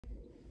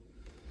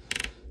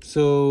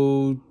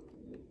So,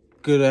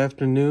 good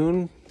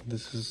afternoon.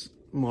 This is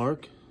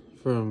Mark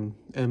from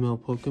ML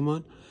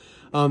Pokemon.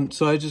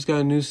 So I just got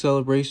a new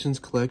Celebrations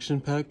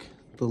collection pack,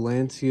 the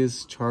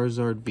Lancia's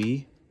Charizard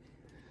V.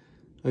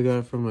 I got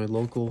it from my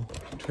local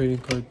trading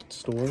card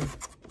store.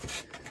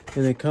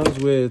 And it comes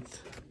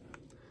with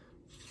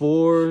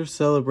 4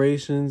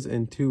 Celebrations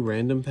and 2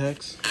 random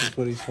packs. That's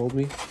what he told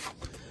me.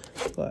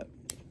 But,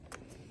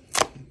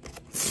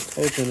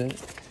 open it.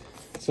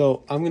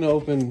 So I'm going to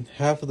open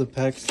half of the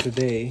packs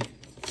today.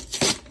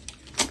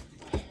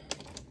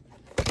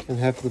 And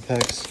half of the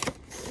packs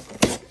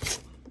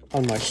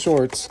on my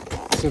shorts.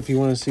 So if you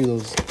want to see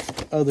those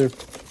other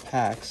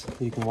packs,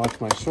 you can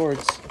watch my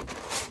shorts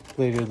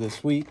later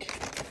this week.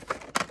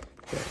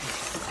 Okay.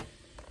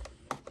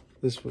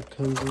 This is what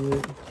comes in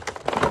it.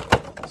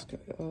 This guy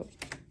up.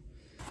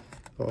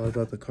 Oh, I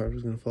thought the card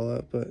was going to fall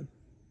out, but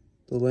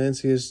the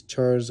Lancia's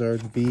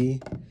Charizard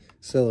V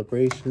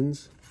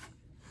Celebrations.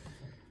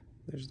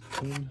 There's the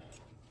card.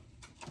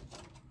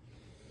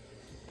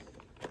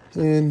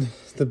 And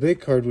the big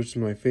card, which is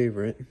my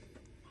favorite,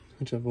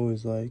 which I've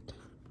always liked.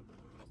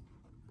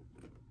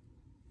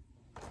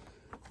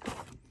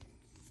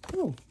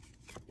 Oh.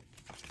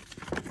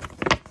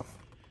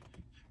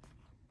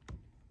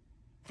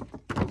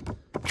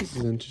 This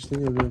is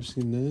interesting. I've never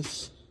seen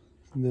this.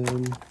 And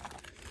then,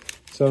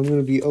 so I'm going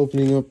to be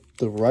opening up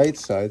the right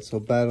side, so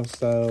Battle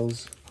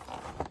Styles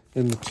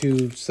and the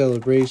 2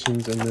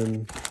 Celebrations, and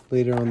then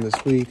later on this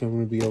week, I'm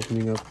going to be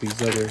opening up these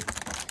other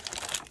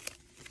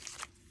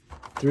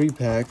 3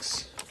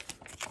 packs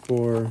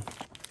for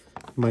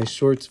my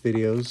shorts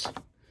videos.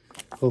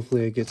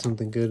 Hopefully I get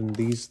something good in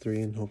these 3,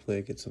 and hopefully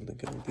I get something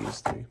good in these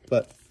 3.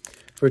 But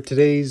for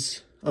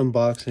today's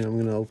unboxing, I'm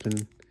going to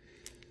open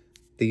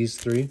these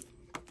 3.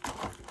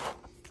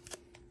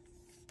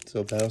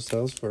 So Battle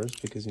Styles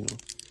first, because, you know,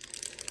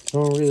 no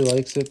one really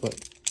likes it, but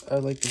I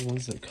like the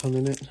ones that come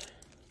in it.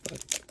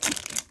 But,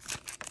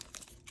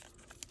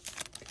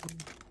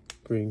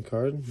 green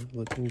card,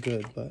 looking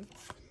good, but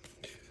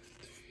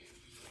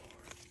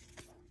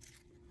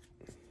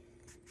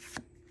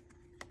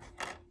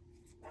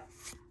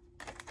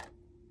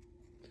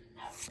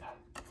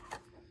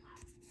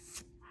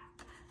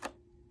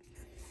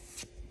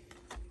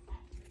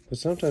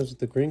sometimes with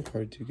the green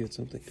cards you get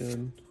something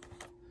good.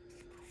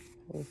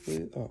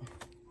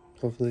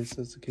 Hopefully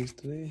that's the case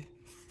today.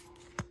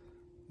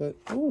 But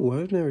oh,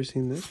 I've never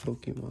seen this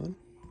Pokemon.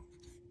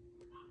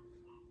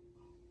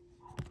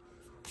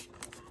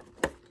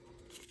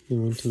 We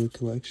went to the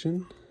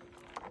collection.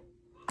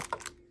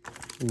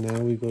 And now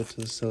we go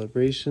to the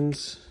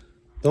Celebrations.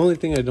 The only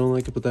thing I don't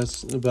like about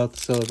the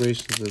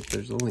Celebrations is that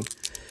there's only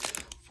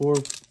 4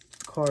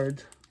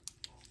 cards.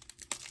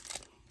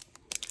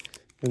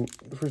 And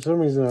for some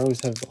reason, I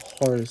always have the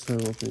hardest time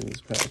opening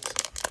these packs.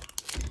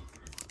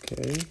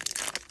 Okay.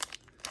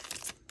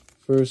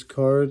 First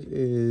card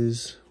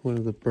is one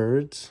of the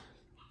birds.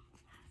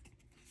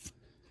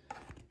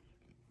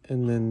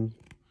 And then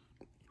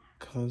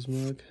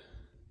Cosmog.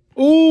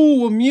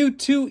 Ooh, a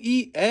Mewtwo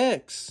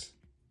EX.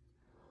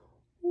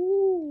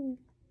 Ooh.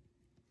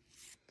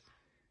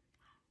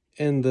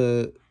 And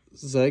the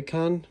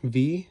Zycon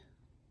V,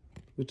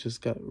 which has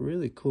got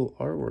really cool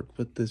artwork.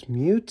 But this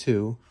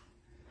Mewtwo,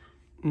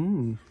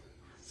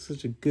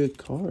 such a good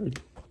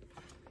card.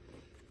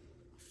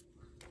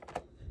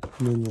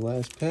 And then the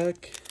last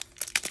pack.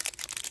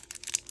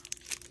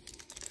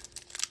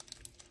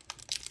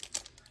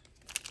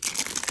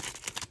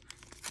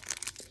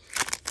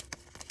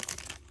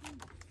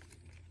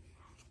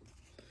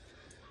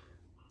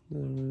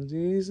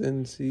 These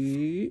and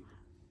see.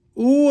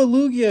 Ooh, a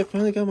Lugia. I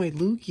finally got my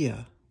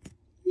Lugia.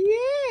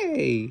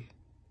 Yay!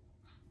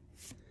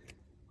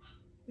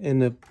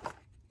 And a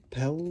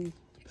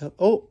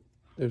oh,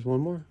 there's one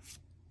more.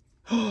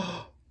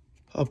 A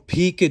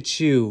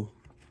Pikachu.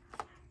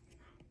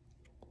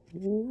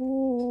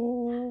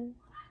 Whoa.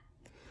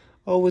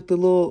 Oh, with the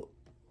little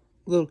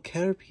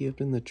Caterpie up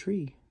in the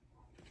tree.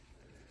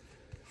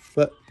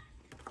 But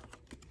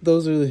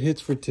those are the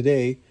hits for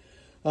today.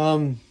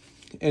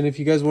 And if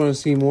you guys want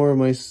to see more of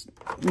my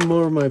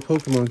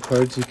Pokemon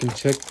cards, you can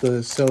check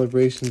the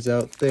Celebrations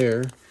out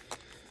there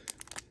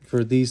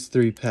for these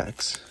 3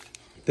 packs.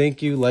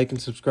 Thank you, like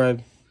and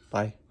subscribe.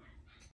 Bye.